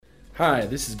Hi,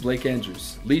 this is Blake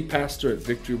Andrews, lead pastor at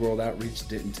Victory World Outreach,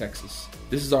 Denton, Texas.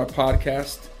 This is our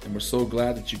podcast, and we're so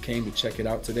glad that you came to check it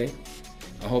out today.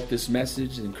 I hope this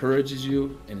message encourages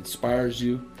you and inspires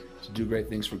you to do great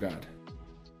things for God.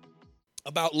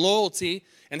 About loyalty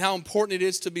and how important it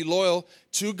is to be loyal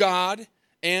to God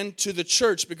and to the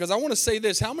church. Because I want to say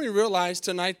this, how many realize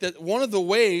tonight that one of the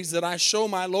ways that I show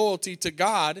my loyalty to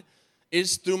God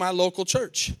is through my local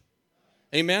church?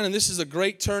 Amen. And this is a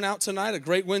great turnout tonight, a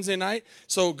great Wednesday night.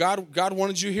 So God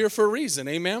wanted you here for a reason.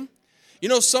 Amen. You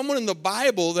know, someone in the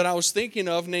Bible that I was thinking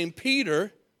of named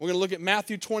Peter, we're going to look at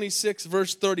Matthew 26,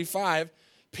 verse 35.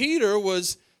 Peter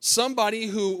was somebody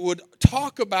who would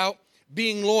talk about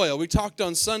being loyal. We talked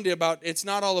on Sunday about it's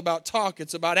not all about talk,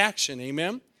 it's about action.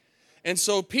 Amen. And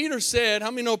so Peter said,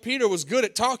 how many know Peter was good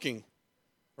at talking?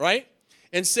 Right?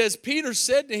 And says, Peter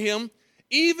said to him,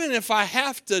 even if I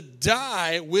have to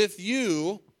die with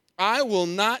you, I will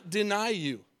not deny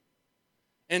you.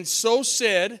 And so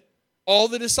said all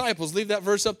the disciples. Leave that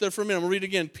verse up there for a minute. I'm going to read it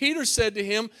again. Peter said to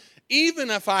him, even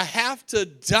if I have to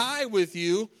die with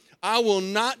you, I will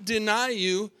not deny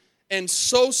you. And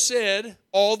so said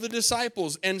all the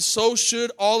disciples. And so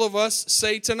should all of us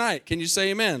say tonight. Can you say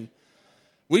amen?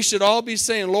 We should all be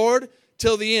saying, Lord,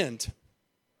 till the end.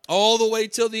 All the way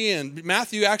till the end.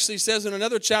 Matthew actually says in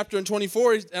another chapter in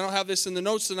 24, I don't have this in the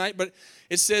notes tonight, but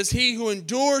it says, he who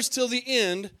endures till the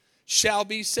end shall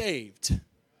be saved.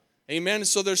 Amen.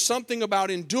 So there's something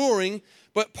about enduring,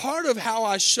 but part of how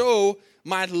I show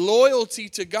my loyalty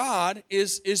to God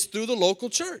is through the local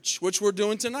church, which we're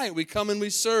doing tonight. We come and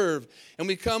we serve, and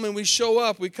we come and we show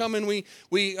up. We come and we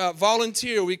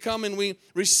volunteer. We come and we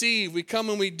receive. We come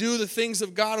and we do the things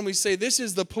of God, and we say, this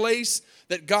is the place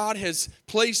that God has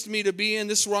placed me to be in.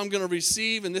 This is where I'm going to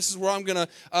receive, and this is where I'm going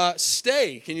to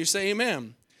stay. Can you say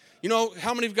amen? You know,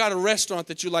 how many have got a restaurant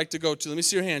that you like to go to? Let me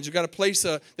see your hands. You've got a place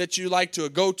that you like to, a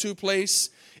go-to place,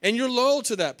 and you're loyal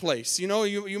to that place. You know,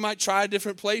 you might try a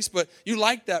different place, but you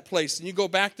like that place, and you go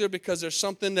back there because there's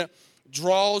something that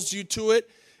draws you to it.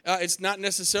 It's not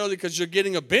necessarily because you're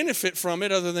getting a benefit from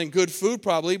it other than good food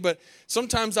probably, but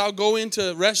sometimes I'll go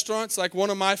into restaurants, like one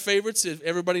of my favorites, if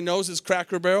everybody knows, is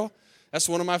Cracker Barrel. That's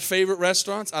one of my favorite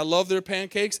restaurants. I love their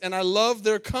pancakes, and I love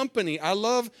their company. I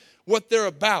love what they're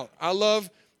about. I love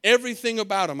everything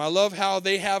about them. I love how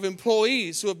they have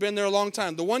employees who have been there a long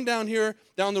time. The one down here,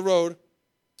 down the road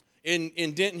in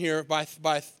Denton here by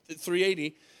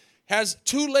 380, has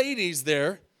two ladies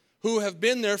there who have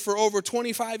been there for over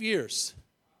 25 years.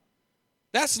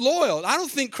 That's loyal. I don't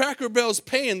think Cracker Barrel's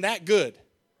paying that good.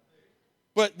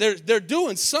 But they're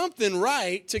doing something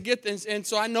right to get this. And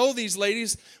so I know these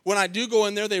ladies, when I do go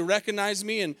in there, they recognize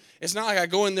me. And it's not like I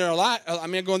go in there a lot. I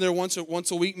mean, I go in there once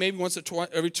a week, maybe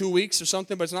every 2 weeks or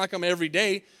something. But it's not like I'm every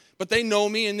day. But they know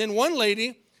me. And then one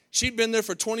lady, she'd been there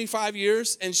for 25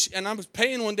 years. And I was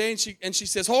paying one day. And she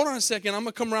says, hold on a second. I'm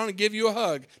going to come around and give you a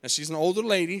hug. Now, she's an older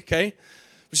lady, okay?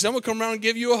 But she said, I'm going to come around and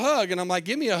give you a hug. And I'm like,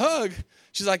 give me a hug?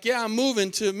 She's like, yeah, I'm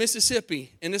moving to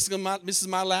Mississippi. And this is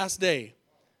my last day.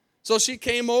 So she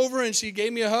came over and she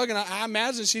gave me a hug, and I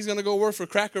imagine she's going to go work for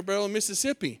Cracker Barrel in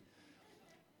Mississippi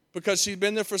because she's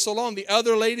been there for so long. The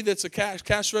other lady that's a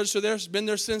cash register there has been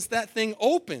there since that thing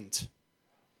opened.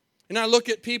 And I look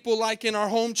at people like in our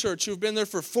home church who've been there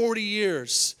for 40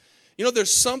 years. You know,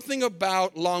 there's something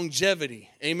about longevity,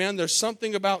 amen? There's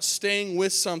something about staying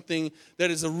with something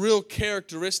that is a real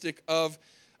characteristic of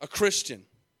a Christian.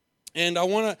 And I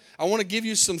want to give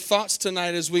you some thoughts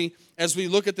tonight as we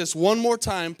look at this one more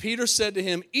time. Peter said to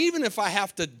him, even if I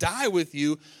have to die with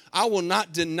you, I will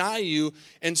not deny you.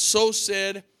 And so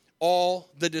said all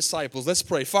the disciples. Let's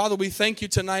pray. Father, we thank you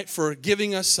tonight for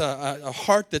giving us a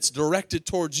heart that's directed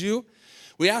towards you.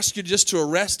 We ask you just to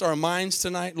arrest our minds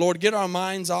tonight. Lord, get our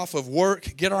minds off of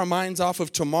work. Get our minds off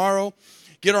of tomorrow.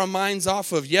 Get our minds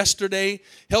off of yesterday.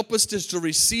 Help us just to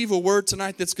receive a word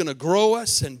tonight that's going to grow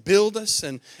us and build us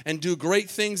and do great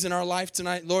things in our life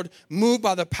tonight. Lord, move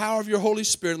by the power of your Holy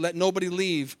Spirit. Let nobody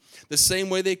leave the same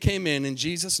way they came in. In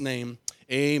Jesus' name,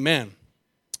 amen.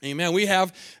 Amen. We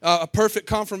have a perfect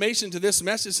confirmation to this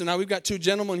message tonight. We've got two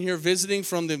gentlemen here visiting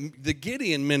from the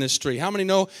Gideon Ministry. How many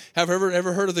have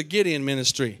ever heard of the Gideon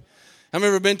Ministry? Have you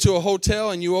ever been to a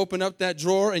hotel and you open up that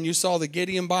drawer and you saw the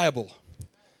Gideon Bible?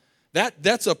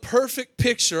 That's a perfect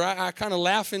picture. I kind of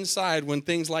laugh inside when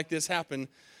things like this happen,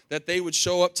 that they would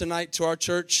show up tonight to our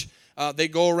church. They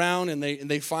go around and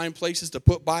they find places to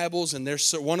put Bibles, and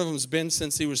one of them's been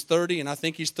since he was 30, and I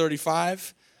think he's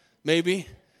 35, maybe.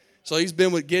 So he's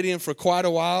been with Gideon for quite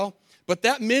a while. But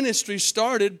that ministry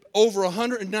started over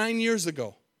 109 years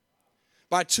ago.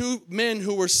 by two men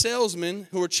who were salesmen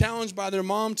who were challenged by their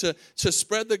mom to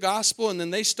spread the gospel. And then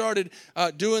they started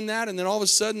doing that. And then all of a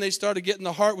sudden they started getting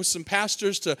the heart with some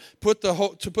pastors to put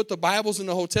the Bibles in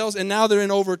the hotels. And now they're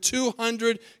in over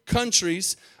 200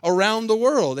 countries around the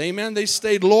world. Amen. They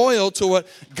stayed loyal to what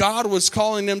God was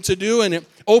calling them to do. And it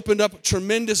opened up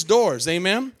tremendous doors.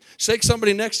 Amen. Shake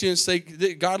somebody next to you and say,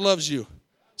 God loves you.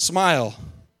 Smile.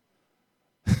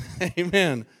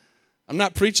 Amen. I'm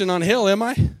not preaching on hell, am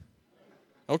I?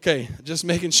 Okay, just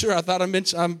making sure. I thought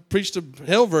I preached a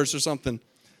hell verse or something.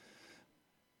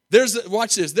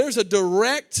 Watch this. There's a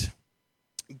direct,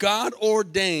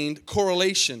 God-ordained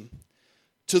correlation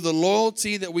to the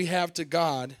loyalty that we have to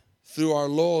God through our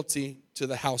loyalty to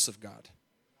the house of God.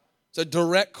 It's a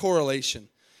direct correlation.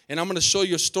 And I'm going to show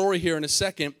you a story here in a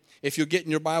second. If you'll get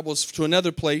in your Bibles to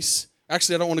another place.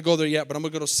 Actually, I don't want to go there yet, but I'm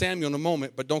going to go to Samuel in a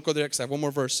moment. But don't go there because I have one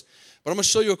more verse. But I'm going to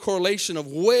show you a correlation of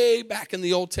way back in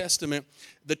the Old Testament,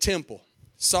 the temple,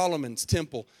 Solomon's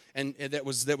temple, and that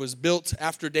was built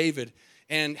after David,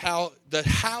 and how the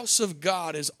house of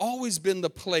God has always been the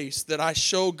place that I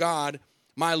show God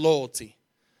my loyalty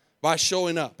by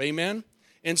showing up. Amen?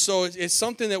 And so it's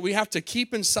something that we have to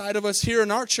keep inside of us. Here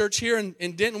in our church here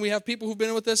in Denton, we have people who've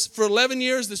been with us for 11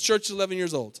 years. This church is 11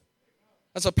 years old.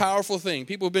 That's a powerful thing.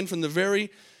 People have been from the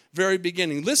very, very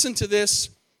beginning. Listen to this,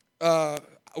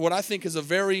 what I think is a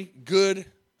very good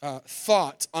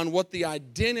thought on what the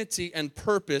identity and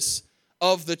purpose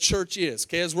of the church is.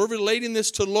 Okay, as we're relating this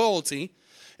to loyalty,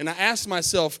 and I asked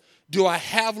myself, do I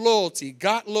have loyalty,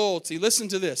 got loyalty? Listen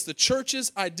to this, the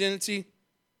church's identity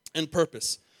and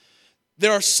purpose.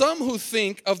 There are some who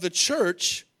think of the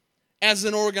church as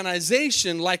an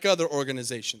organization like other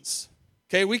organizations.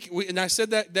 Okay, and I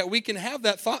said that we can have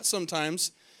that thought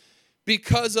sometimes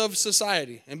because of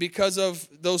society and because of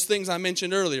those things I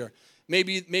mentioned earlier.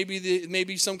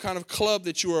 Maybe some kind of club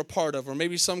that you were a part of, or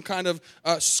maybe some kind of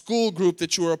school group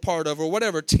that you were a part of, or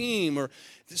whatever, team.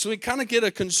 So we kind of get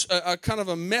a kind of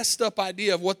a messed up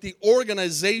idea of what the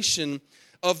organization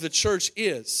of the church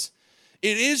is.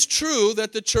 It is true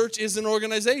that the church is an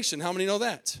organization. How many know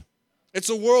that? It's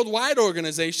a worldwide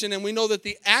organization, and we know that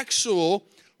the actual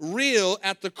real,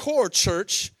 at the core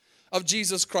church of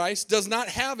Jesus Christ does not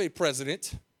have a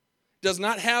president, does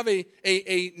not have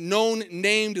a known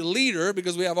named leader,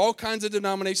 because we have all kinds of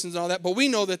denominations and all that, but we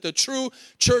know that the true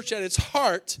church at its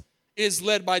heart is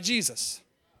led by Jesus.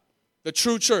 The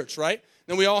true church, right?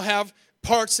 And we all have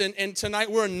parts, and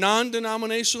tonight we're a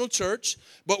non-denominational church,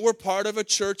 but we're part of a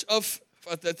church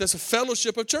that's a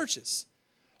fellowship of churches.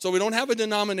 So we don't have a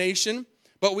denomination,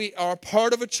 but we are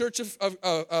part of a church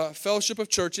of fellowship of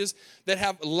churches that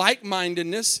have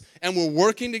like-mindedness, and we're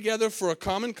working together for a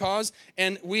common cause.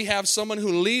 And we have someone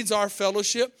who leads our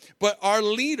fellowship, but our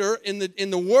leader in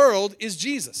the world is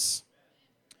Jesus.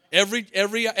 Every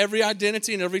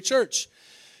identity in every church,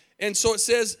 and so it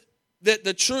says that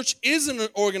the church is an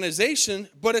organization,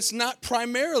 but it's not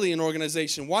primarily an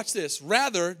organization. Watch this.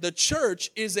 Rather, the church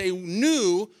is a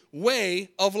new way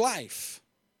of life.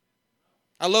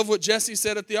 I love what Jesse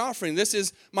said at the offering. This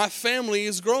is, my family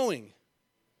is growing.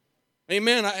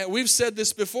 Amen. We've said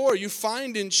this before. You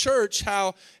find in church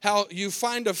how you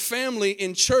find a family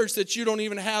in church that you don't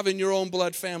even have in your own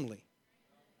blood family.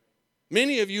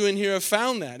 Many of you in here have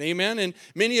found that. Amen. And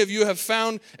many of you have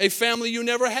found a family you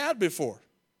never had before.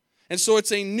 And so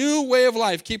it's a new way of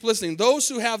life. Keep listening. Those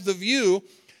who have the view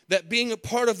that being a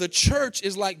part of the church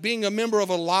is like being a member of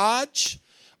a lodge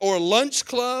or a lunch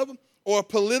club or a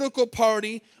political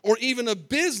party, or even a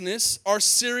business, are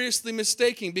seriously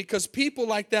mistaken, because people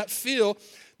like that feel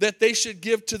that they should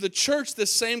give to the church the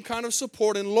same kind of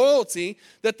support and loyalty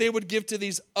that they would give to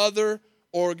these other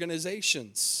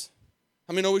organizations.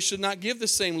 I mean, we should not give the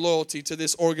same loyalty to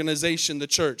this organization, the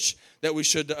church, that we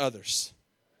should to others.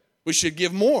 We should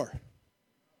give more,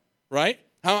 right?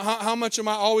 How much am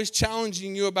I always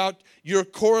challenging you about your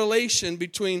correlation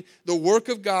between the work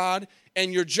of God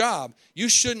and your job? You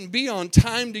shouldn't be on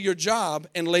time to your job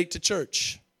and late to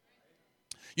church.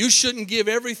 You shouldn't give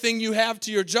everything you have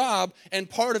to your job and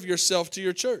part of yourself to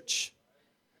your church.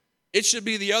 It should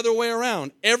be the other way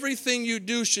around. Everything you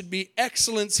do should be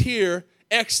excellence here,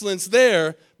 excellence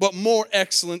there, but more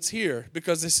excellence here,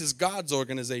 because this is God's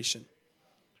organization.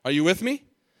 Are you with me?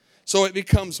 So it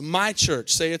becomes my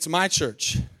church. Say, it's my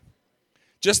church.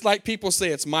 Just like people say,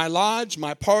 it's my lodge,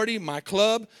 my party, my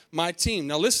club, my team.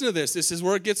 Now listen to this. This is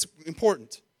where it gets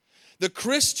important. The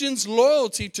Christian's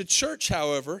loyalty to church,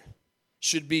 however,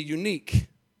 should be unique.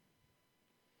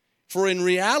 For in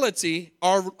reality,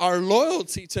 our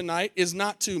loyalty tonight is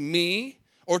not to me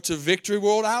or to Victory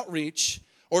World Outreach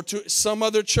or to some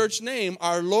other church name.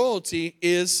 Our loyalty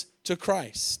is to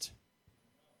Christ.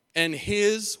 and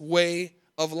his way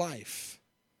of life.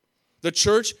 The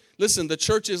church, listen, the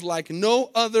church is like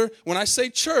no other. When I say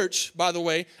church, by the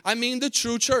way, I mean the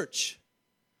true church.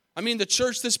 I mean the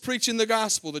church that's preaching the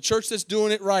gospel, the church that's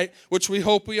doing it right, which we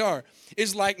hope we are,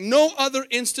 is like no other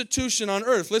institution on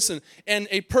earth. Listen, and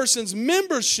a person's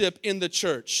membership in the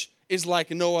church is like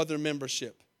no other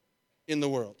membership in the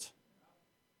world.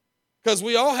 Because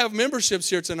we all have memberships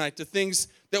here tonight to things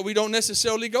that we don't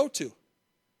necessarily go to.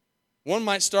 One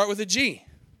might start with a G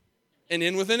and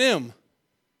end with an M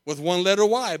with one letter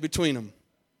Y between them.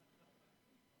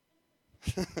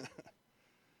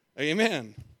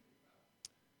 Amen.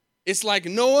 It's like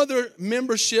no other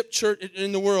membership church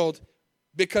in the world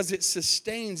because it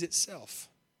sustains itself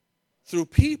through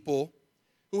people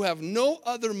who have no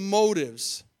other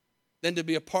motives than to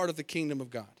be a part of the kingdom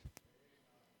of God.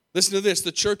 Listen to this.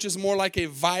 The church is more like a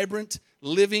vibrant,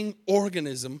 living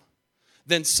organism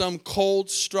than some cold,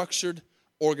 structured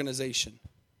organization.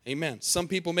 Amen. Some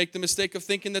people make the mistake of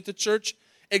thinking that the church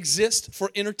exists for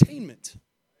entertainment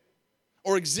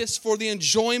or exists for the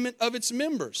enjoyment of its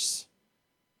members.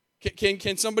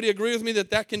 Can somebody agree with me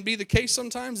that that can be the case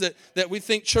sometimes? That we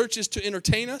think church is to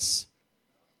entertain us?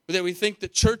 That we think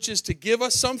that church is to give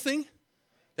us something?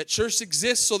 That church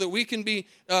exists so that we can be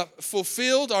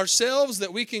fulfilled ourselves,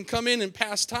 that we can come in and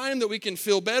pass time, that we can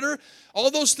feel better?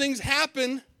 All those things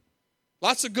happen.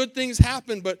 Lots of good things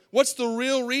happen, but what's the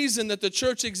real reason that the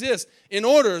church exists? In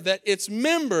order that its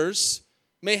members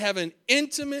may have an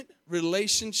intimate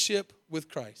relationship with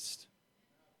Christ.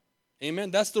 Amen.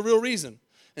 That's the real reason.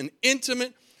 An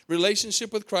intimate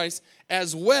relationship with Christ,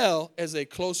 as well as a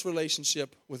close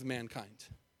relationship with mankind,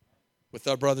 with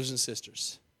our brothers and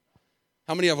sisters.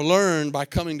 How many have learned by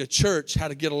coming to church how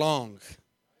to get along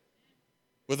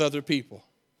with other people,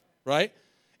 right?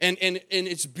 And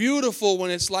it's beautiful when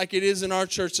it's like it is in our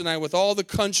church tonight, with all the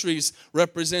countries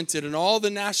represented and all the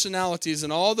nationalities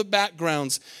and all the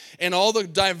backgrounds and all the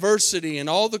diversity and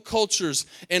all the cultures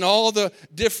and all the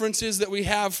differences that we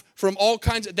have from all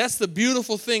kinds of. That's the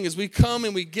beautiful thing, is we come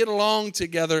and we get along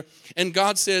together. And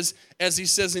God says, as he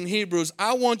says in Hebrews,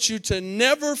 I want you to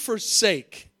never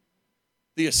forsake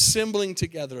the assembling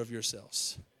together of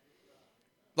yourselves.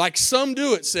 Like some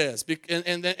do, it says,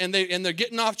 and they're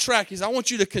getting off track. He says, I want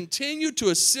you to continue to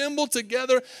assemble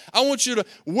together. I want you to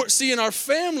see in our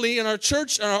family, in our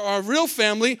church, our real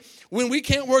family, when we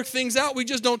can't work things out, we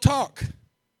just don't talk.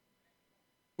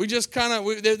 We just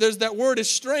there's that word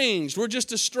estranged. We're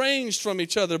just estranged from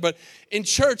each other. But in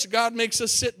church, God makes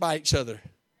us sit by each other.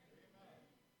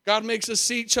 God makes us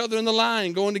see each other in the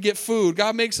line going to get food.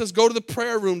 God makes us go to the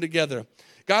prayer room together.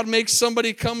 God makes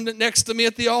somebody come next to me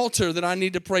at the altar that I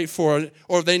need to pray for,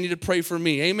 or they need to pray for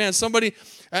me. Amen. Somebody,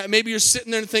 maybe you're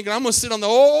sitting there and thinking, I'm going to sit on the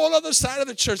whole other side of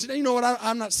the church. You know what?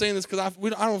 I'm not saying this because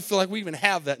I don't feel like we even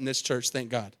have that in this church, thank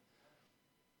God.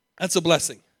 That's a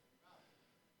blessing.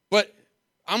 But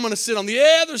I'm going to sit on the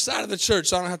other side of the church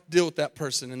so I don't have to deal with that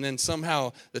person. And then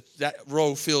somehow that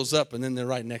row fills up and then they're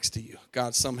right next to you.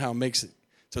 God somehow makes it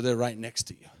so they're right next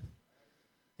to you.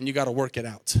 And you got to work it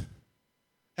out.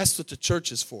 That's what the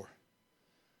church is for.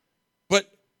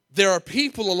 But there are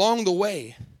people along the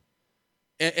way,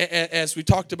 as we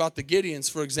talked about the Gideons,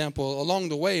 for example, along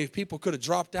the way, people could have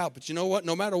dropped out. But you know what?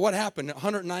 No matter what happened,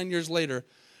 109 years later,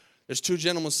 there's two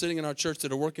gentlemen sitting in our church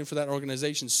that are working for that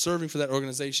organization, serving for that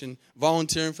organization,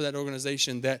 volunteering for that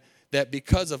organization, that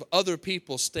because of other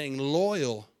people staying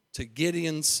loyal to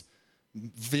Gideon's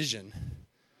vision,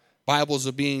 Bibles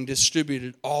are being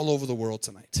distributed all over the world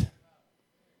tonight.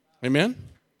 Amen?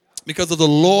 Because of the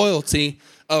loyalty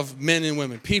of men and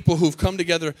women, people who've come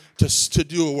together to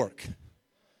do a work.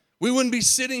 We wouldn't be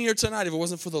sitting here tonight if it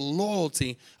wasn't for the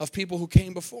loyalty of people who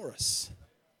came before us.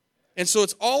 And so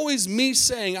it's always me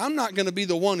saying, I'm not going to be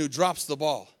the one who drops the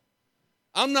ball.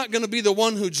 I'm not going to be the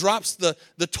one who drops the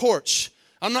torch.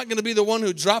 I'm not going to be the one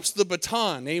who drops the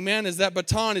baton. Amen? As that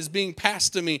baton is being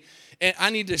passed to me, and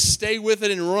I need to stay with it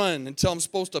and run until I'm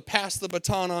supposed to pass the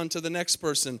baton on to the next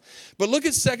person. But look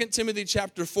at 2 Timothy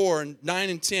chapter 4, and 9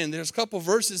 and 10. There's a couple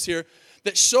verses here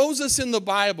that shows us in the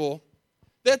Bible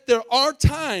that there are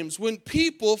times when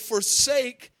people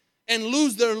forsake and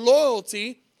lose their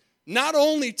loyalty, not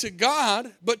only to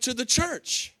God, but to the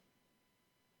church.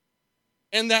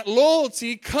 And that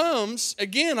loyalty comes,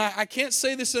 again, I can't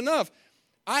say this enough.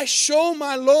 I show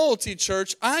my loyalty,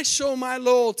 church. I show my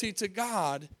loyalty to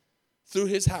God through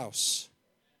his house.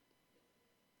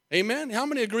 Amen? How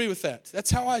many agree with that? That's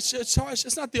how I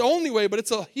it's not the only way, but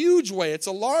it's a huge way. It's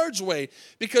a large way.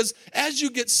 Because as you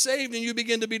get saved and you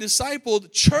begin to be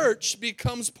discipled, church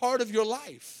becomes part of your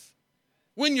life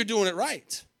when you're doing it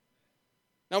right.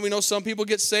 Now we know some people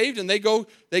get saved and they go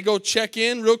check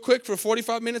in real quick for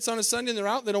 45 minutes on a Sunday and they're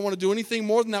out. They don't want to do anything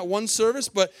more than that one service.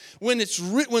 But when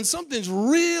something's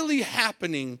really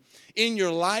happening in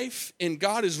your life and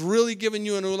God is really giving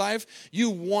you a new life, you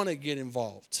want to get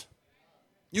involved.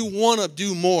 You want to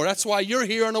do more. That's why you're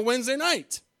here on a Wednesday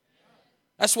night.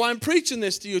 That's why I'm preaching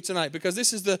this to you tonight, because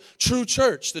this is the true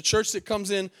church, the church that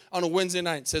comes in on a Wednesday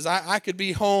night and says, I could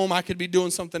be home, I could be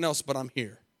doing something else, but I'm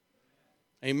here.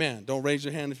 Amen. Don't raise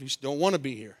your hand if you don't want to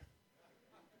be here.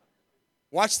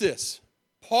 Watch this.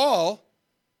 Paul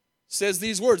says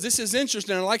these words. This is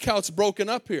interesting. I like how it's broken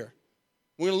up here.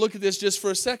 We're going to look at this just for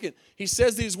a second. He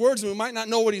says these words, and we might not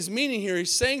know what he's meaning here.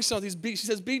 He's saying something. He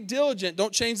says, be diligent.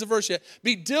 Don't change the verse yet.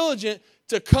 Be diligent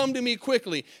to come to me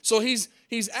quickly. So he's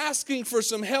asking for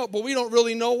some help, but we don't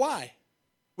really know why.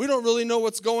 We don't really know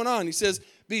what's going on. He says,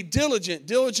 be diligent.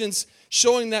 Diligence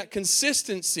showing that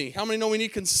consistency. How many know we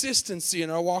need consistency in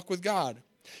our walk with God?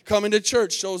 Coming to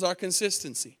church shows our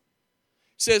consistency.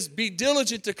 He says, be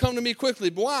diligent to come to me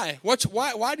quickly. But why?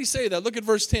 Why did he say that? Look at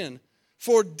verse 10.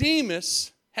 For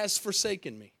Demas has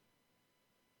forsaken me.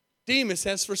 Demas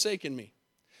has forsaken me.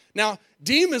 Now,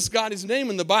 Demas got his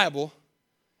name in the Bible,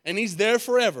 and he's there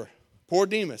forever. Poor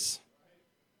Demas.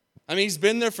 I mean, he's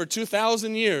been there for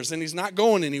 2,000 years, and he's not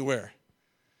going anywhere.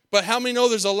 But how many know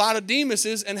there's a lot of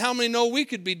Demases, and how many know we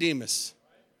could be Demas?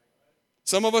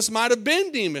 Some of us might have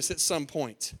been Demas at some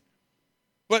point.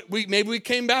 But maybe we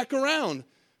came back around.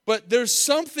 But there's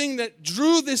something that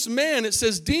drew this man. It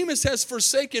says, Demas has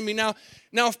forsaken me. Now,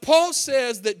 if Paul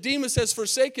says that Demas has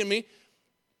forsaken me,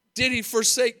 did he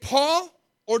forsake Paul,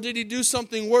 or did he do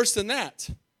something worse than that?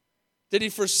 Did he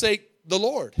forsake the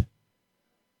Lord?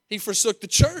 He forsook the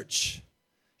church.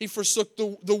 He forsook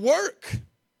the work.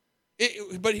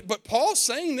 But Paul's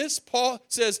saying this. Paul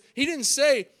says, he doesn't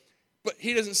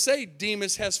say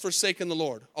Demas has forsaken the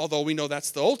Lord, although we know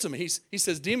that's the ultimate. He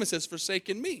says Demas has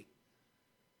forsaken me.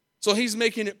 So he's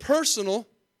making it personal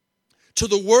to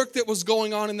the work that was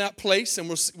going on in that place, and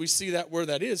we see that where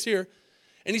that is here.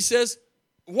 And he says,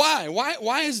 why?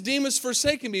 Why has Demas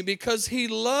forsaken me? Because he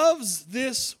loves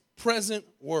this present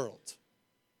world.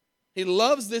 He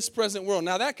loves this present world.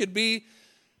 Now that could be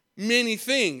many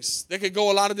things. That could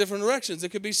go a lot of different directions. It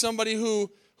could be somebody who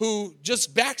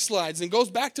just backslides and goes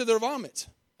back to their vomit,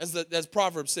 as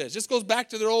Proverbs says. Just goes back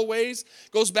to their old ways,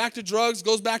 goes back to drugs,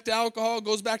 goes back to alcohol,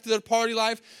 goes back to their party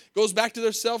life, goes back to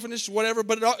their selfishness, whatever.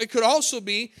 But it could also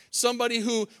be somebody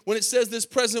who, when it says this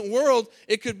present world,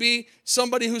 it could be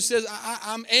somebody who says,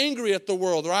 I'm angry at the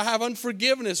world, or I have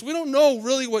unforgiveness. We don't know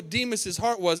really what Demas'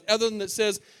 heart was, other than it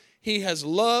says he has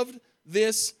loved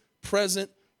this present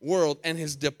world and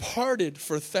has departed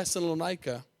for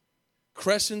Thessalonica,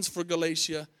 Crescens for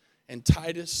Galatia, and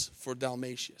Titus for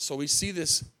Dalmatia. So we see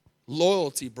this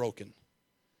loyalty broken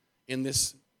in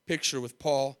this picture with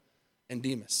Paul and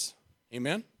Demas.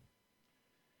 Amen?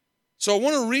 So I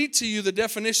want to read to you the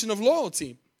definition of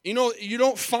loyalty. You know, you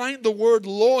don't find the word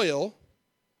loyal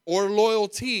or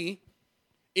loyalty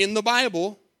in the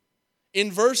Bible in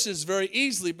verses very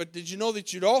easily, but did you know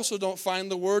that you also don't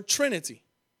find the word Trinity?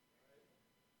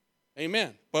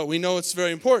 Amen. But we know it's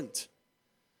very important.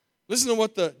 Listen to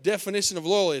what the definition of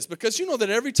loyal is, because you know that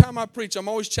every time I preach, I'm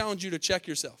always challenging you to check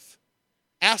yourself.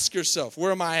 Ask yourself,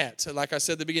 where am I at? Like I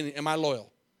said at the beginning, am I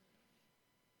loyal?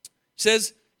 It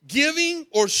says, giving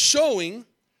or showing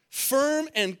firm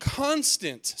and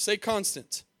constant, say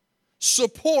constant,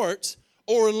 support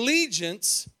or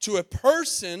allegiance to a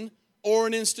person or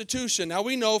an institution. Now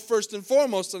we know first and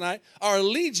foremost tonight, our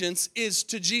allegiance is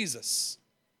to Jesus.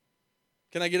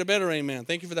 Can I get a better amen?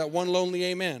 Thank you for that one lonely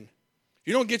amen. If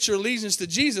you don't get your allegiance to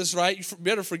Jesus right, you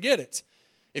better forget it.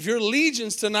 If your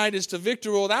allegiance tonight is to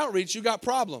Victory World Outreach, you got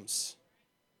problems.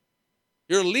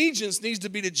 Your allegiance needs to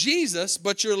be to Jesus,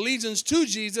 but your allegiance to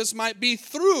Jesus might be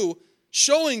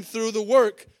showing through the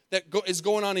work that is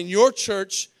going on in your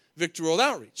church, Victory World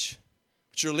Outreach.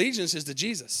 But your allegiance is to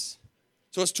Jesus.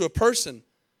 So it's to a person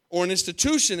or an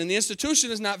institution, and the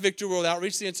institution is not Victory World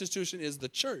Outreach. The institution is the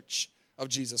church of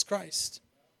Jesus Christ.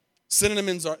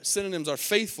 Synonyms are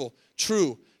faithful,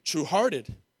 true,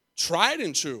 true-hearted, tried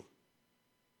and true.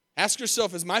 Ask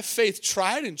yourself, is my faith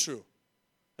tried and true?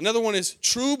 Another one is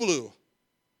true blue,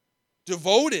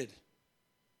 devoted.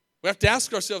 We have to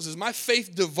ask ourselves, is my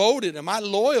faith devoted? Am I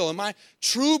loyal? Am I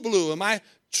true blue? Am I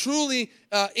truly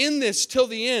in this till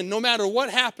the end, no matter what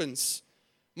happens?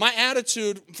 My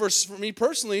attitude for me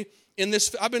personally,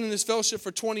 I've been in this fellowship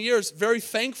for 20 years, very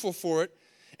thankful for it.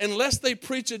 Unless they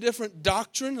preach a different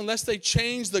doctrine, unless they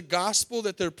change the gospel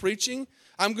that they're preaching,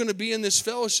 I'm going to be in this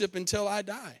fellowship until I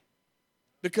die.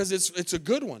 Because it's a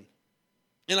good one.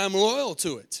 And I'm loyal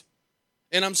to it.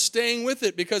 And I'm staying with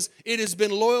it because it has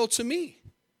been loyal to me.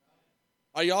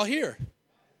 Are y'all here?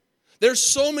 There's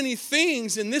so many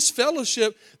things in this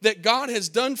fellowship that God has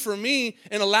done for me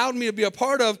and allowed me to be a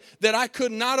part of that I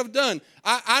could not have done.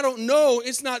 I don't know.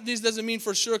 This doesn't mean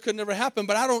for sure it could never happen,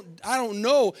 but I don't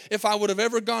know if I would have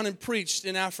ever gone and preached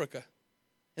in Africa,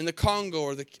 in the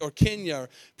Congo or Kenya, or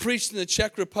preached in the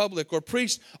Czech Republic, or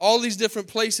preached all these different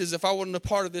places if I wasn't a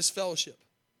part of this fellowship.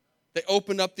 They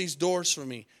opened up these doors for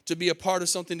me to be a part of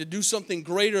something, to do something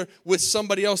greater with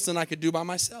somebody else than I could do by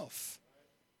myself.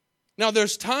 Now,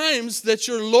 there's times that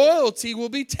your loyalty will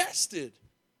be tested.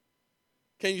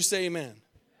 Can you say amen?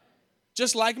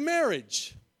 Just like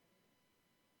marriage.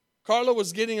 Carla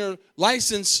was getting her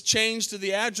license changed to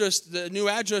the new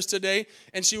address today,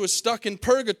 and she was stuck in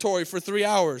purgatory for 3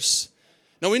 hours.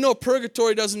 Now, we know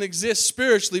purgatory doesn't exist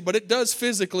spiritually, but it does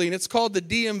physically, and it's called the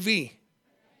DMV.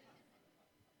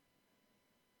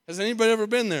 Has anybody ever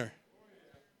been there?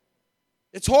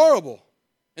 It's horrible.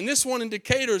 And this one in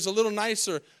Decatur is a little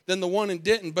nicer than the one in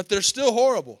Denton, but they're still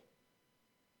horrible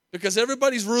because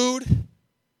everybody's rude.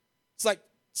 It's like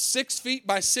 6 feet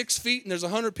by 6 feet, and there's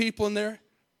 100 people in there.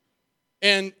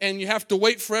 And you have to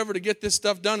wait forever to get this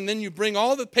stuff done, and then you bring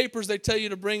all the papers they tell you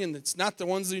to bring, and it's not the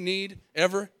ones you need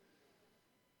ever.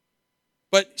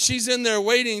 But she's in there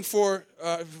waiting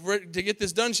to get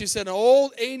this done. She said an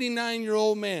old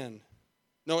 89-year-old man,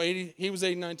 he was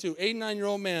 89 too,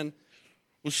 89-year-old man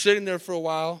was sitting there for a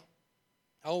while.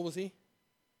 How old was he?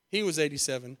 He was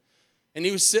 87. And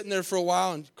he was sitting there for a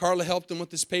while, and Carla helped him with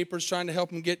his papers, trying to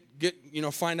help him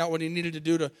find out what he needed to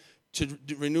do to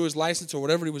renew his license or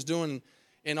whatever he was doing.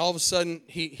 And all of a sudden,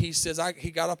 he says, he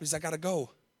got up, he said, I got to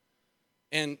go.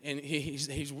 And he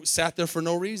sat there for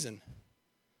no reason.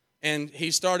 And he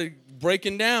started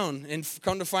breaking down, and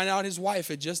come to find out his wife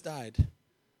had just died.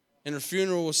 And her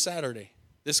funeral was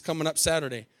this coming up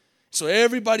Saturday. So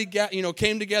everybody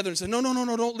came together and said, no,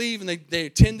 don't leave. And they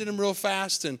attended him real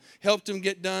fast and helped him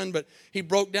get done. But he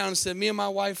broke down and said, me and my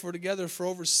wife were together for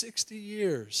over 60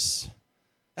 years.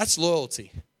 That's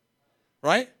loyalty,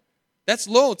 right? That's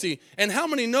loyalty. And how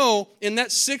many know in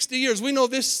that 60 years, we know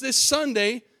this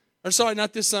Sunday,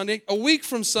 not this Sunday, a week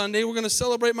from Sunday, we're going to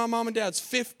celebrate my mom and dad's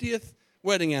 50th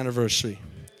wedding anniversary.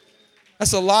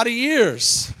 That's a lot of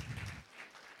years.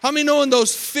 How many know in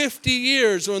those 50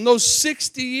 years or in those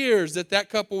 60 years that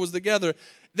couple was together,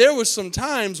 there was some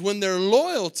times when their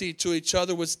loyalty to each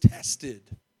other was tested.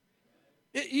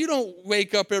 You don't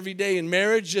wake up every day in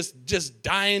marriage just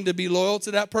dying to be loyal to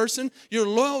that person. Your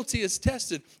loyalty is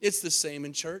tested. It's the same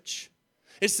in church.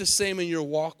 It's the same in your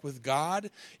walk with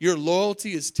God. Your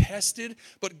loyalty is tested,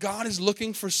 but God is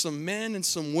looking for some men and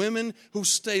some women who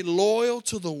stay loyal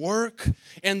to the work,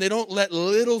 and they don't let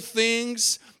little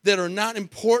things that are not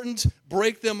important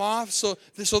break them off, so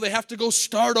they have to go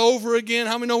start over again.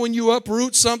 How many know when you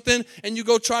uproot something and you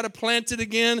go try to plant it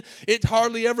again, it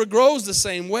hardly ever grows the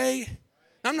same way?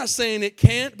 I'm not saying it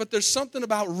can't, but there's something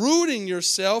about rooting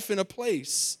yourself in a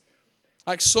place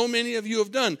like so many of you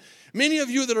have done. Many of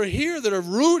you that are here that are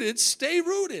rooted, stay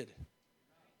rooted.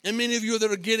 And many of you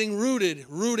that are getting rooted,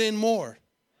 root in more.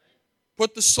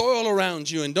 Put the soil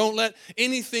around you and don't let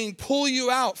anything pull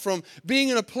you out from being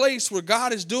in a place where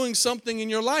God is doing something in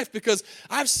your life, because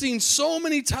I've seen so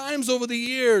many times over the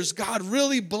years God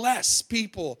really bless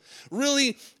people,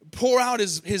 really pour out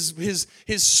his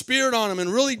spirit on them and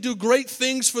really do great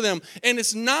things for them. And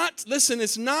it's not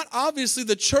obviously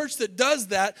the church that does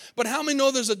that, but how many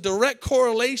know there's a direct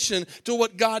correlation to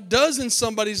what God does in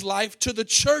somebody's life to the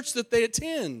church that they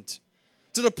attend,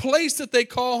 to the place that they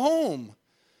call home?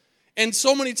 And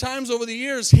so many times over the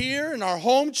years here in our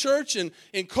home church and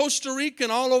in Costa Rica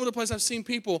and all over the place, I've seen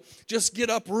people just get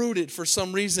uprooted for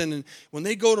some reason. And when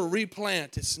they go to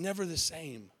replant, it's never the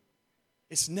same.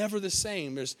 It's never the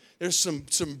same. There's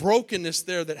some brokenness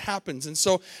there that happens. And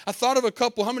so I thought of a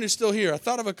couple. How many are still here? I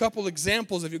thought of a couple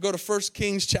examples. If you go to 1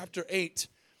 Kings chapter 8,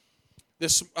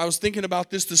 I was thinking about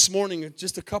this morning,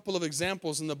 just a couple of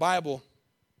examples in the Bible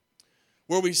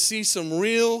where we see some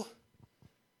real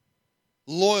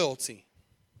loyalty.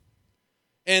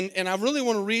 And I really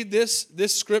want to read this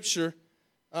scripture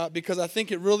because I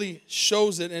think it really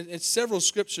shows it. And it's several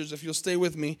scriptures, if you'll stay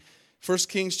with me. 1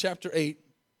 Kings chapter 8.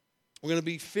 We're going to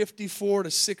be 54 to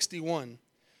 61.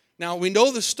 Now, we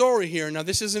know the story here. Now,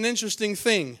 this is an interesting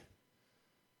thing.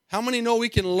 How many know we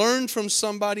can learn from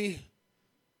somebody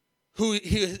who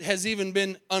has even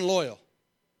been unloyal?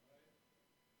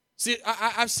 See,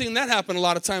 I've seen that happen a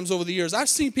lot of times over the years. I've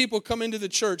seen people come into the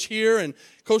church here in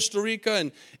Costa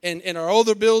Rica and our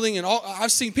older building, and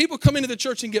I've seen people come into the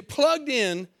church and get plugged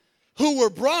in who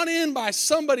were brought in by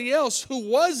somebody else who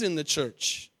was in the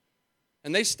church.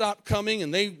 and they stopped coming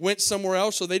and they went somewhere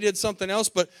else, so they did something else,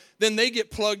 but then they get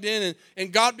plugged in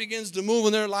and God begins to move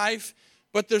in their life.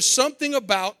 But there's something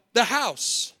about the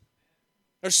house.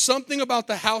 There's something about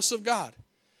the house of God.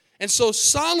 And so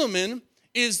Solomon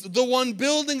is the one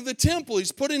building the temple.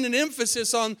 He's putting an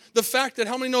emphasis on the fact that,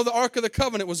 how many know the Ark of the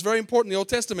Covenant was very important in the Old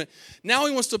Testament? Now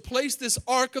he wants to place this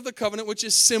Ark of the Covenant, which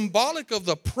is symbolic of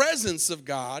the presence of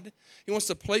God. He wants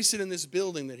to place it in this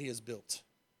building that he has built.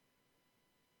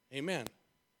 Amen.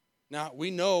 Now,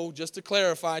 we know, just to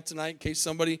clarify tonight, in case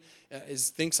somebody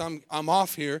thinks I'm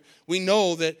off here, we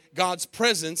know that God's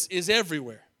presence is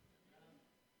everywhere.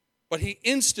 But he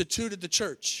instituted the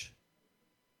church.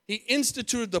 He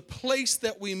instituted the place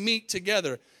that we meet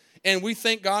together. And we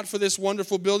thank God for this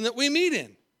wonderful building that we meet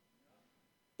in.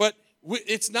 But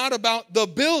it's not about the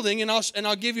building, and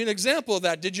I'll give you an example of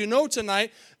that. Did you know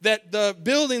tonight that the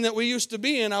building that we used to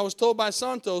be in, I was told by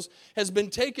Santos, has been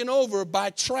taken over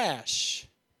by trash?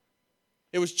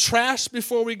 It was trash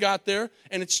before we got there,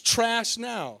 and it's trash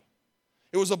now.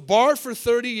 It was a bar for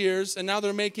 30 years, and now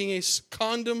they're making a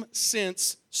condom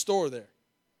sense store there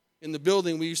in the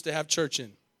building we used to have church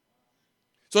in.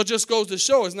 So it just goes to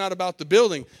show it's not about the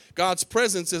building. God's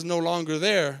presence is no longer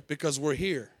there because we're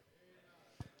here.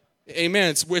 Amen.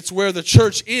 It's where the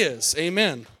church is.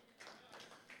 Amen.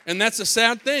 And that's a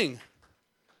sad thing.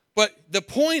 But the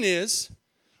point is,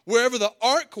 wherever the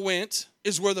ark went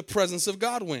is where the presence of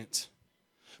God went.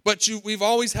 But we've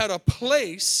always had a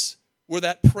place where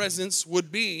that presence would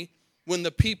be when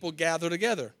the people gather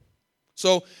together.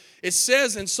 So it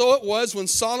says, and so it was when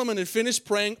Solomon had finished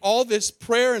praying all this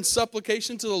prayer and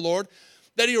supplication to the Lord,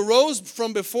 that he arose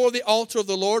from before the altar of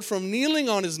the Lord, from kneeling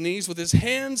on his knees with his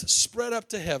hands spread up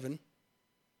to heaven.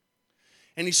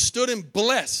 And he stood and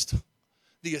blessed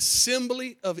the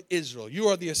assembly of Israel. You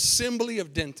are the assembly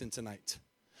of Denton tonight.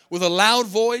 With a loud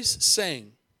voice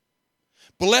saying,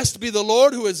 blessed be the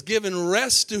Lord who has given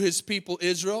rest to his people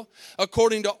Israel,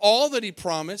 according to all that he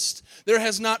promised. There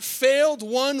has not failed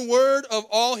one word of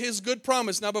all his good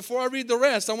promise. Now, before I read the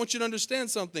rest, I want you to understand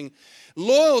something.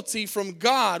 Loyalty from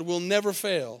God will never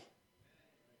fail.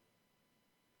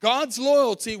 God's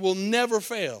loyalty will never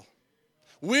fail.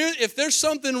 If there's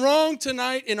something wrong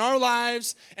tonight in our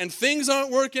lives and things aren't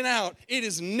working out, it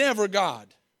is never God.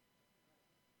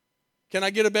 Can I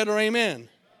get a better amen?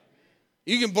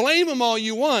 You can blame him all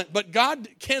you want, but God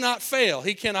cannot fail.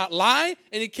 He cannot lie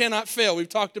and he cannot fail. We've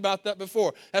talked about that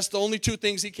before. That's the only two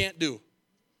things he can't do.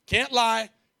 Can't lie,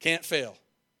 can't fail.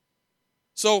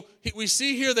 So we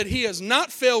see here that he has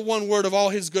not failed one word of all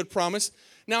his good promise.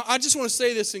 Now, I just want to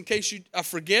say this in case I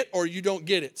forget or you don't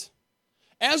get it.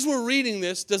 As we're reading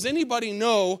this, does anybody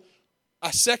know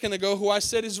a second ago who I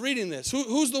said is reading this?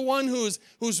 Who's the one who's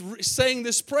saying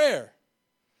this prayer?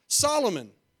 Solomon.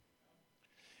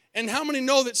 And how many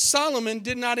know that Solomon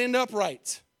did not end up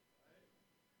right?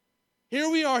 Here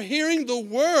we are hearing the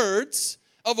words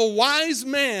of a wise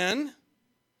man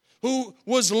who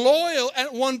was loyal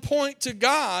at one point to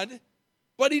God,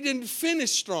 but he didn't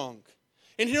finish strong.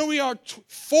 And here we are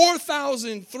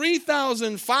 4,000,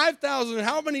 3,000, 5,000,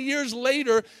 how many years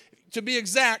later, to be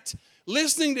exact,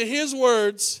 listening to his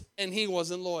words, and he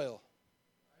wasn't loyal.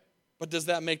 But does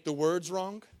that make the words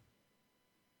wrong?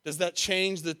 Does that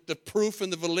change the proof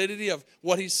and the validity of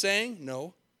what he's saying?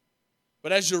 No.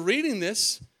 But as you're reading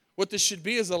this, what this should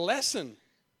be is a lesson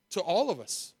to all of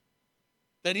us.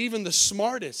 That even the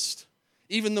smartest,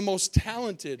 even the most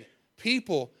talented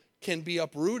people can be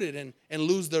uprooted and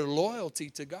lose their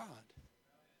loyalty to God.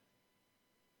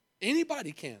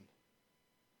 Anybody can.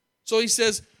 So he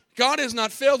says, God has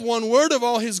not failed one word of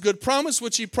all his good promise,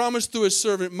 which he promised through his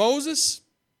servant Moses.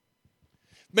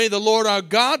 May the Lord our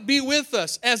God be with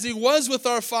us as he was with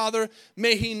our father.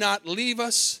 May he not leave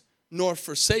us nor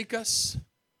forsake us,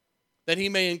 that he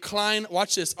may incline,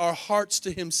 watch this, our hearts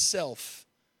to himself,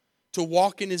 to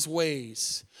walk in his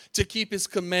ways, to keep his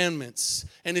commandments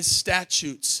and his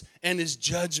statutes and his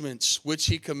judgments, which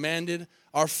he commanded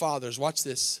our fathers. Watch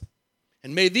this.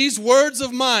 And may these words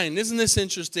of mine, isn't this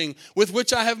interesting, with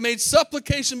which I have made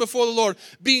supplication before the Lord,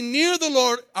 be near the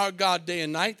Lord our God day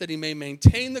and night, that he may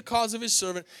maintain the cause of his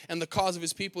servant and the cause of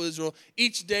his people Israel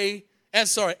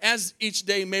as each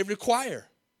day may require.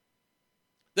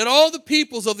 That all the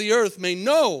peoples of the earth may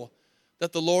know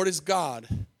that the Lord is God,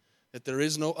 that there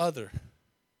is no other.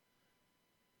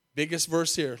 Biggest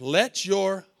verse here. Let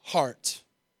your heart,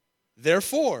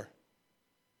 therefore,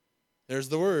 there's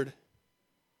the word,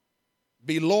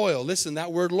 be loyal. Listen,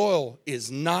 that word loyal is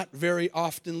not very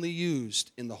oftenly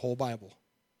used in the whole Bible.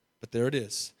 But there it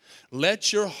is.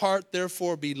 Let your heart,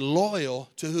 therefore, be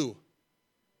loyal to who?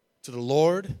 To the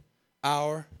Lord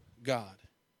our God.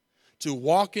 to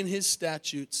walk in his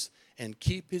statutes and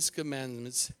keep his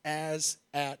commandments as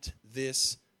at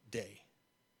this day.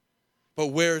 But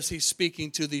where is he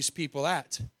speaking to these people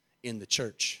at? In the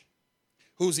church.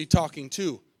 Who's he talking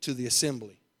to? To the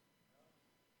assembly.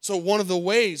 So one of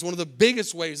the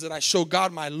biggest ways that I show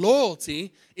God my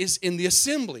loyalty is in the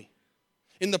assembly.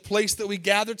 In the place that we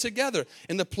gather together.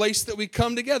 In the place that we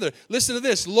come together. Listen to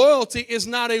this. Loyalty is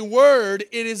not a word.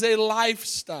 It is a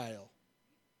lifestyle.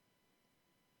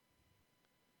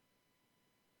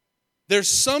 There's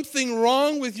something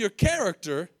wrong with your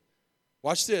character,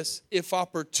 watch this, if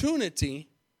opportunity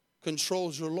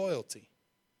controls your loyalty.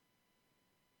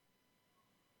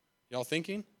 Y'all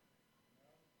thinking?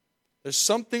 There's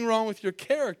something wrong with your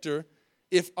character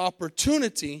if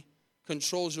opportunity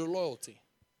controls your loyalty.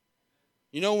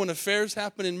 You know, when affairs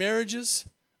happen in marriages,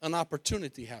 an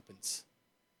opportunity happens.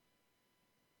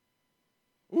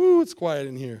 Ooh, it's quiet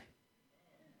in here.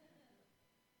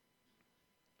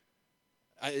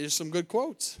 There's some good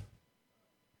quotes.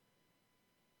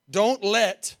 Don't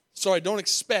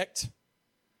expect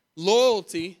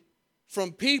loyalty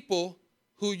from people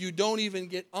who you don't even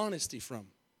get honesty from.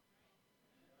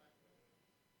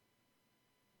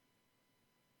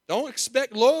 Don't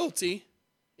expect loyalty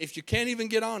if you can't even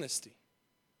get honesty.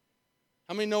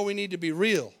 How many know we need to be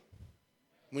real?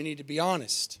 We need to be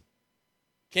honest.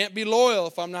 Can't be loyal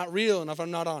if I'm not real and if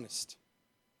I'm not honest.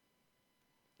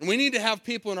 And we need to have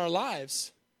people in our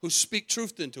lives who speak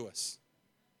truth into us.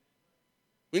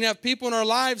 We need to have people in our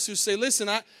lives who say, listen,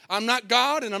 I'm not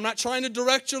God and I'm not trying to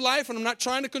direct your life and I'm not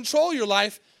trying to control your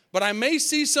life, but I may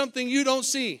see something you don't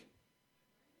see.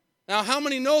 Now, how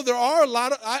many know there are a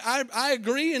lot of, I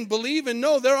agree and believe and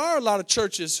know there are a lot of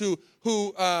churches who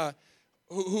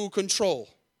control.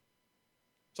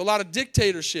 It's a lot of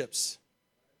dictatorships.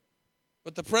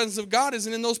 But the presence of God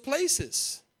isn't in those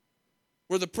places.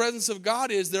 Where the presence of God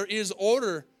is, there is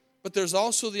order, but there's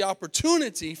also the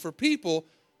opportunity for people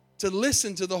to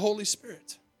listen to the Holy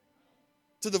Spirit,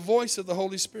 to the voice of the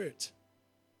Holy Spirit.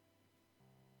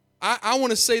 I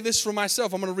want to say this for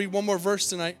myself. I'm going to read one more verse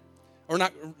tonight, or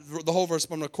not the whole verse,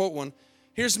 but I'm going to quote one.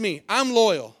 Here's me. I'm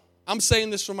loyal. I'm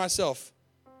saying this for myself.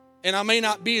 And I may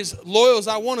not be as loyal as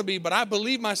I want to be, but I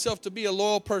believe myself to be a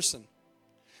loyal person.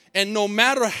 And no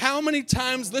matter how many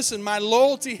times, listen, my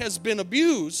loyalty has been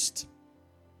abused,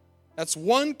 that's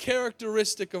one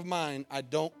characteristic of mine I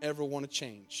don't ever want to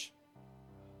change.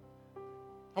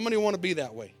 How many want to be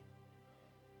that way?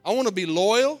 I want to be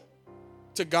loyal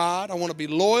to God. I want to be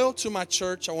loyal to my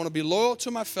church. I want to be loyal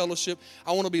to my fellowship.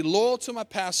 I want to be loyal to my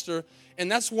pastor. And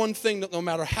that's one thing that no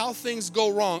matter how things go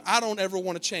wrong, I don't ever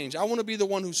want to change. I want to be the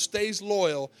one who stays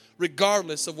loyal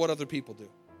regardless of what other people do.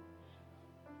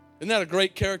 Isn't that a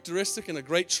great characteristic and a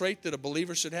great trait that a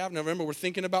believer should have? Now remember, we're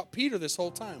thinking about Peter this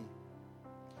whole time.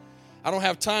 I don't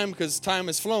have time because time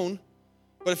has flown.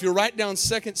 But if you write down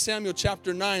 2 Samuel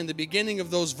chapter 9, the beginning of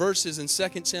those verses in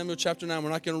 2 Samuel chapter 9, we're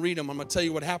not going to read them. I'm going to tell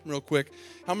you what happened real quick.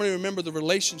 How many remember the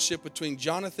relationship between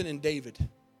Jonathan and David?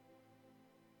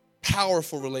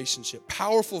 Powerful relationship,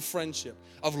 powerful friendship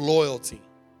of loyalty.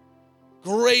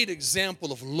 Great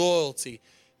example of loyalty.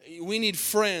 We need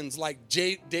friends like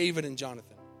David and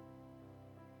Jonathan.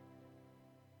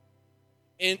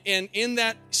 And in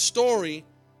that story,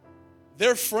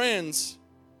 they're friends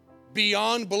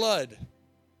beyond blood.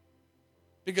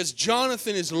 Because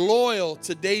Jonathan is loyal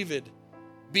to David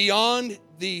beyond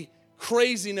the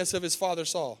craziness of his father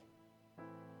Saul.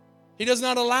 He does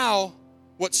not allow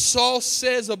what Saul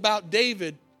says about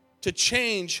David to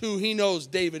change who he knows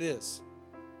David is.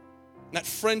 And that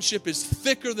friendship is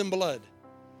thicker than blood.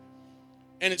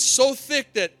 And it's so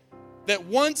thick that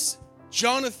once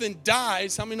Jonathan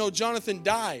dies, how many know Jonathan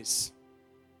dies?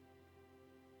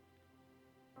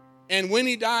 And when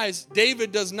he dies,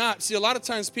 David does not. See, a lot of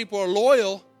times people are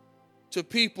loyal to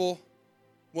people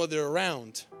while they're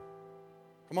around.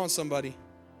 Come on, somebody.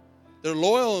 They're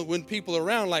loyal when people are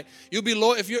around. Like, you'll be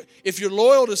loyal. If you're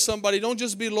loyal to somebody, don't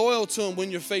just be loyal to them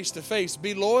when you're face to face.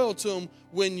 Be loyal to them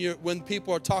when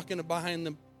people are talking about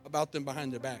them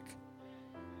behind their back.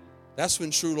 That's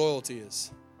when true loyalty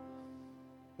is.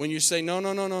 When you say, no,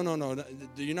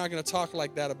 you're not going to talk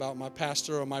like that about my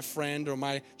pastor or my friend or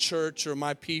my church or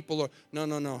my people. Or no.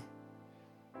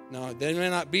 No, they may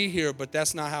not be here, but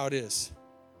that's not how it is.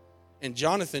 And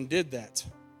Jonathan did that.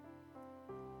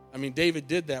 I mean, David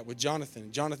did that with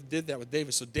Jonathan. Jonathan did that with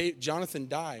David. So Jonathan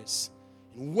dies.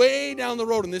 And way down the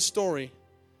road in this story,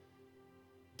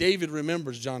 David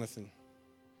remembers Jonathan.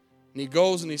 And he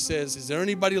goes and he says, is there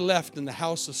anybody left in the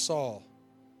house of Saul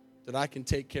that I can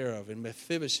take care of? And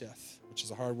Mephibosheth, which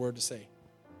is a hard word to say,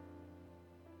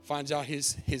 finds out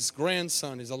his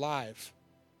grandson is alive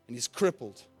and he's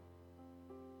crippled.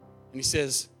 And he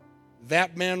says,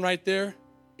 that man right there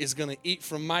is going to eat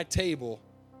from my table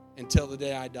until the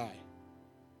day I die.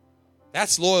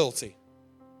 That's loyalty.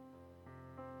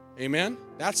 Amen?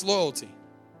 That's loyalty.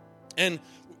 And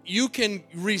you can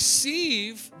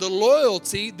receive the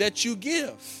loyalty that you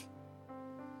give.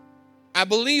 I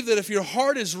believe that if your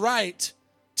heart is right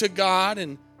to God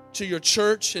and to your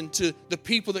church and to the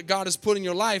people that God has put in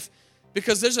your life,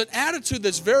 because there's an attitude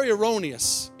that's very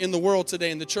erroneous in the world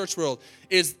today, in the church world,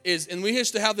 and we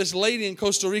used to have this lady in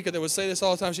Costa Rica that would say this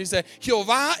all the time. She said,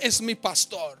 Jehová es mi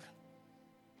pastor.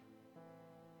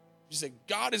 She said,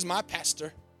 God is my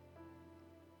pastor.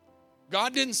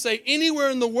 God didn't say anywhere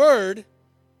in the Word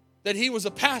that he was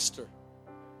a pastor.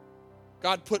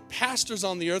 God put pastors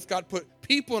on the earth. God put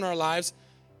people in our lives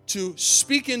to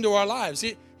speak into our lives.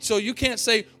 So you can't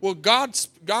say, well, God's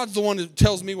the one who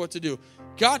tells me what to do.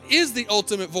 God is the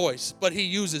ultimate voice, but he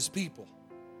uses people.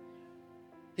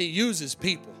 He uses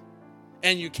people.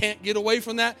 And you can't get away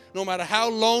from that no matter how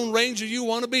Lone Ranger you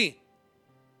want to be.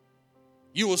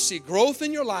 You will see growth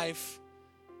in your life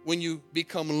when you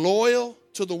become loyal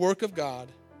to the work of God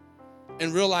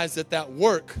and realize that that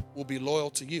work will be loyal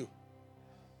to you.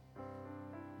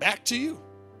 Back to you.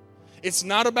 It's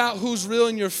not about who's real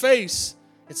in your face.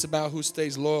 It's about who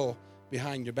stays loyal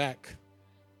behind your back.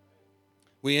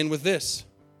 We end with this.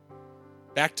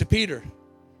 Back to Peter.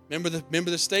 Remember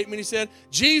the statement he said?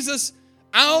 Jesus,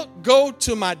 I'll go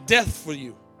to my death for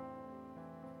you.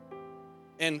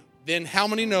 And then how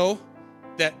many know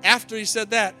that after he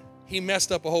said that, he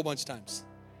messed up a whole bunch of times?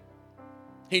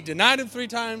 He denied him 3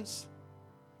 times.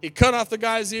 He cut off the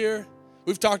guy's ear.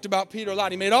 We've talked about Peter a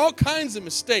lot. He made all kinds of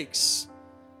mistakes.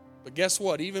 But guess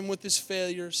what? Even with his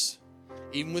failures,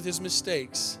 even with his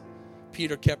mistakes,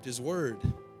 Peter kept his word.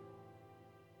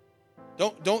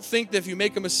 Don't think that if you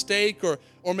make a mistake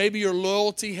or maybe your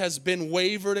loyalty has been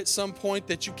wavered at some point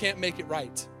that you can't make it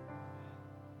right.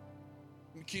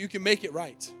 You can make it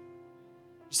right.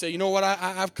 You say, you know what,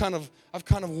 I've kind of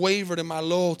wavered in my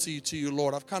loyalty to you,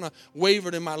 Lord. I've kind of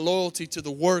wavered in my loyalty to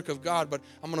the work of God, but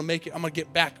I'm going to make it. I'm going to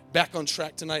get back on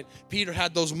track tonight. Peter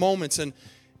had those moments, and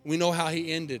we know how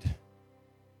he ended.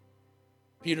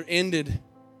 Peter ended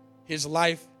his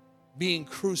life being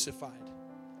crucified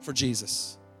for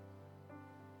Jesus.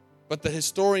 But the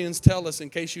historians tell us, in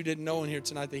case you didn't know in here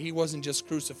tonight, that he wasn't just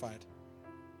crucified.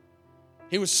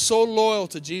 He was so loyal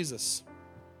to Jesus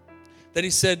that he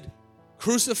said,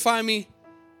 crucify me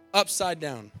upside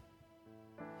down,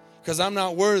 because I'm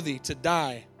not worthy to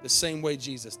die the same way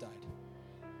Jesus died.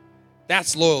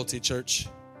 That's loyalty, church.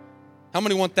 How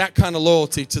many want that kind of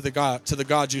loyalty to the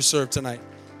God you serve tonight?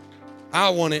 I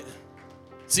want it.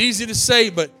 It's easy to say,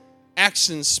 but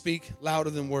actions speak louder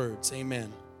than words.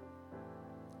 Amen.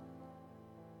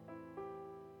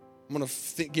 I'm going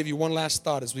to give you one last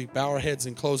thought as we bow our heads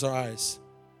and close our eyes.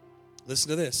 Listen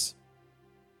to this.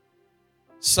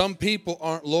 Some people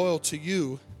aren't loyal to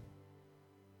you.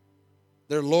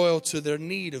 They're loyal to their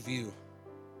need of you.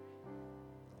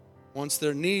 Once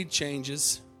their need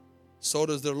changes, so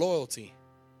does their loyalty.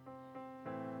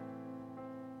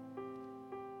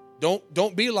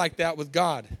 Don't be like that with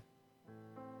God.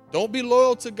 Don't be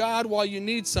loyal to God while you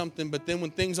need something, but then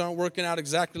when things aren't working out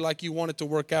exactly like you want it to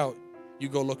work out, you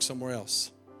go look somewhere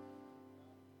else.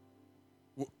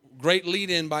 Great lead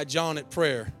in by John at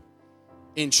prayer.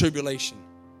 In tribulation,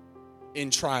 in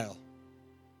trial,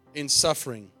 in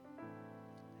suffering,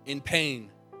 in pain,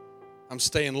 I'm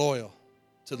staying loyal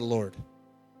to the Lord.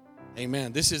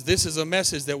 Amen. This is a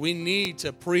message that we need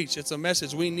to preach. It's a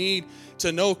message we need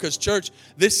to know, because, church,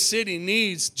 this city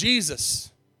needs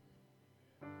Jesus.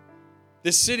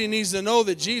 This city needs to know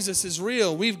that Jesus is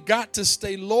real. We've got to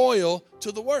stay loyal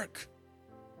to the work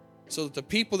so that the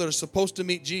people that are supposed to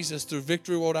meet Jesus through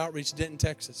Victory World Outreach, Denton,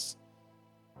 Texas,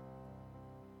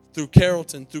 through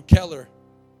Carrollton, through Keller,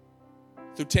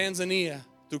 through Tanzania,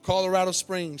 through Colorado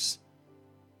Springs,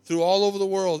 through all over the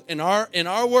world, in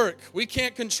our work, we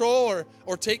can't control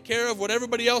or take care of what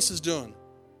everybody else is doing.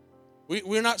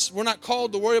 We're not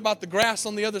called to worry about the grass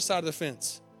on the other side of the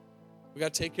fence. We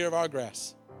got to take care of our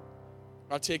grass. We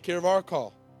got to take care of our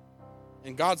call.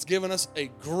 And God's given us a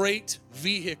great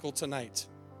vehicle tonight.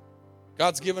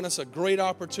 God's given us a great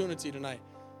opportunity tonight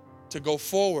to go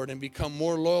forward and become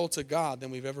more loyal to God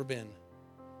than we've ever been.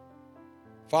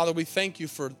 Father, we thank you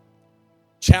for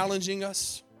challenging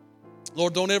us.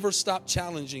 Lord, don't ever stop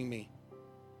challenging me.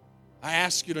 I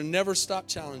ask you to never stop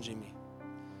challenging me.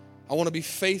 I want to be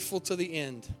faithful to the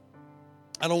end.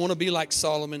 I don't want to be like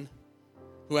Solomon,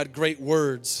 who had great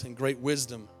words and great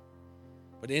wisdom,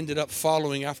 but ended up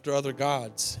following after other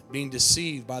gods, being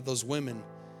deceived by those women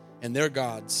and their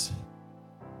gods.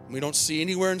 We don't see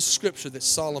anywhere in Scripture that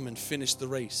Solomon finished the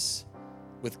race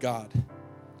with God.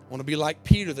 I want to be like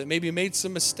Peter that maybe made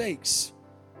some mistakes,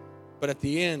 but at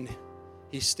the end,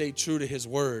 he stayed true to his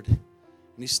word, and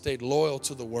he stayed loyal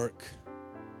to the work.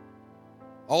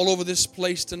 All over this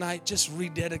place tonight, just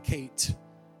rededicate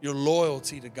your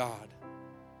loyalty to God.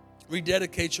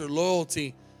 Rededicate your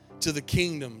loyalty to the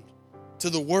kingdom, to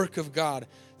the work of God.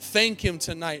 Thank Him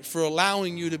tonight for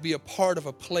allowing you to be a part of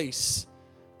a place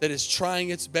that is trying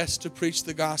its best to preach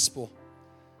the gospel,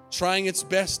 trying its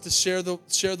best to share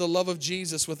the love of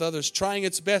Jesus with others, trying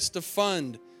its best to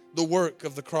fund the work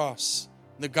of the cross,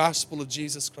 the gospel of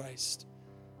Jesus Christ.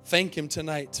 Thank Him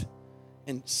tonight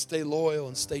and stay loyal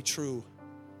and stay true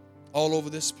all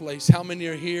over this place. How many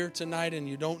are here tonight and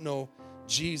you don't know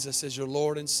Jesus as your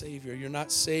Lord and Savior? You're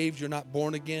not saved. You're not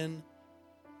born again.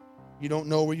 You don't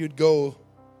know where you'd go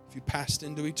if you passed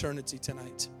into eternity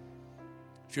tonight.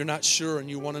 If you're not sure and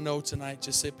you want to know tonight,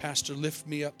 just say, Pastor, lift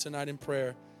me up tonight in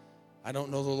prayer. I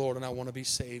don't know the Lord and I want to be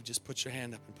saved. Just put your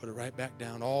hand up and put it right back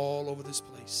down all over this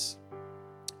place.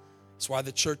 That's why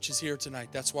the church is here tonight.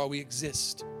 That's why we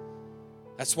exist.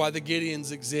 That's why the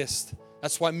Gideons exist.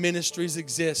 That's why ministries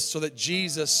exist, so that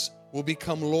Jesus will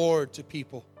become Lord to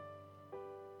people.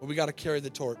 But we got to carry the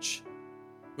torch.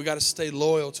 We got to stay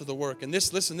loyal to the work. And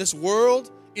this world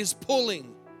is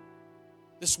pulling.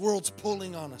 This world's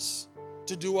pulling on us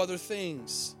to do other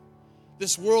things.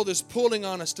 This world is pulling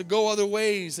on us to go other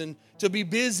ways and to be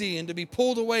busy and to be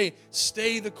pulled away.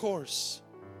 Stay the course.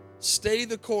 Stay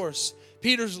the course.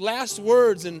 Peter's last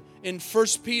words in 1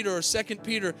 Peter or 2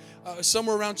 Peter,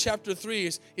 somewhere around chapter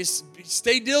 3, is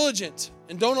stay diligent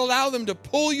and don't allow them to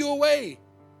pull you away.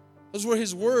 Those were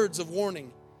his words of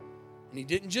warning. And he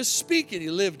didn't just speak it,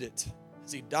 he lived it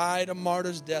as he died a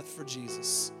martyr's death for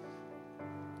Jesus.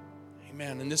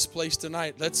 Amen. In this place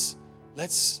tonight, let's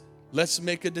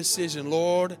make a decision.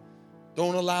 Lord,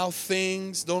 don't allow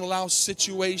things, don't allow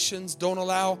situations, don't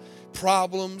allow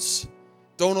problems,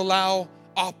 don't allow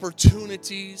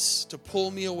opportunities to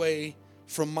pull me away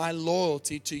from my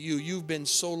loyalty to you. You've been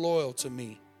so loyal to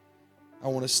me. I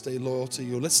want to stay loyal to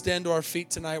you. Let's stand to our feet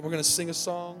tonight. We're going to sing a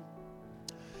song.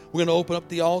 We're going to open up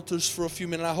the altars for a few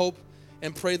minutes. I hope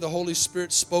and pray the Holy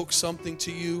Spirit spoke something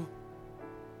to you.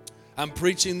 I'm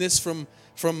preaching this from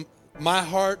my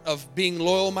heart of being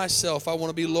loyal myself. I want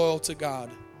to be loyal to God.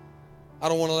 I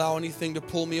don't want to allow anything to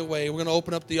pull me away. We're going to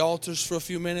open up the altars for a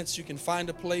few minutes. You can find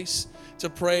a place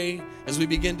to pray as we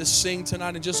begin to sing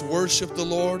tonight and just worship the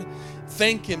Lord.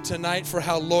 Thank Him tonight for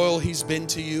how loyal He's been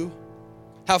to you,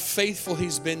 how faithful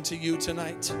He's been to you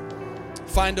tonight.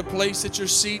 Find a place at your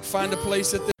seat. Find a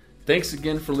place at the... Thanks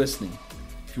again for listening.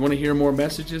 If you want to hear more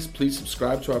messages, please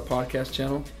subscribe to our podcast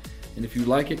channel. And if you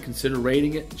like it, consider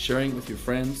rating it and sharing it with your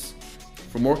friends.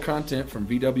 For more content from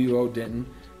VWO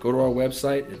Denton, go to our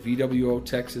website at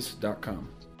vwotexas.com.